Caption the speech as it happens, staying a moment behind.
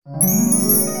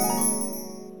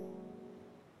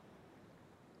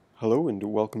Hello and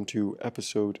welcome to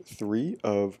episode 3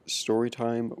 of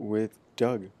Storytime with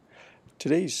Doug.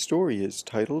 Today's story is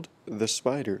titled The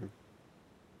Spider.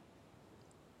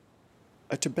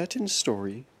 A Tibetan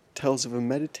story tells of a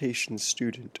meditation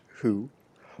student who,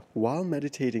 while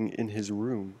meditating in his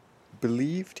room,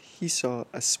 believed he saw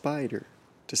a spider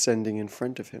descending in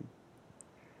front of him.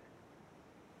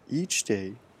 Each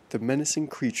day, the menacing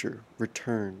creature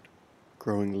returned,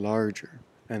 growing larger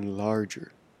and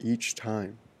larger each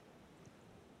time.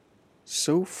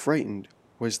 So frightened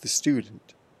was the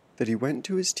student that he went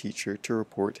to his teacher to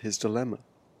report his dilemma.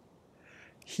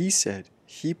 He said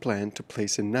he planned to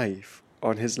place a knife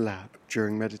on his lap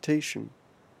during meditation,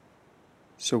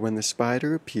 so when the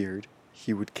spider appeared,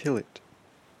 he would kill it.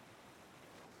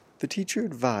 The teacher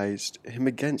advised him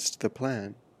against the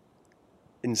plan.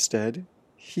 Instead,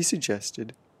 he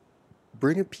suggested,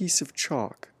 bring a piece of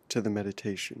chalk to the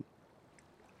meditation,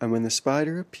 and when the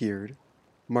spider appeared,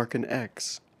 mark an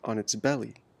X on its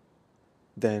belly,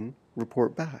 then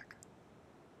report back.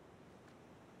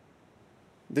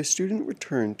 The student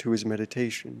returned to his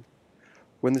meditation.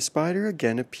 When the spider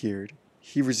again appeared,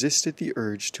 he resisted the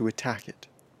urge to attack it,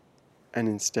 and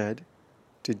instead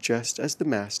did just as the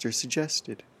master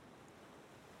suggested.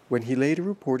 When he later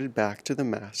reported back to the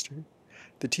master,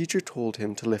 the teacher told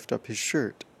him to lift up his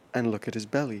shirt and look at his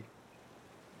belly.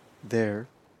 There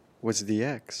was the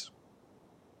X.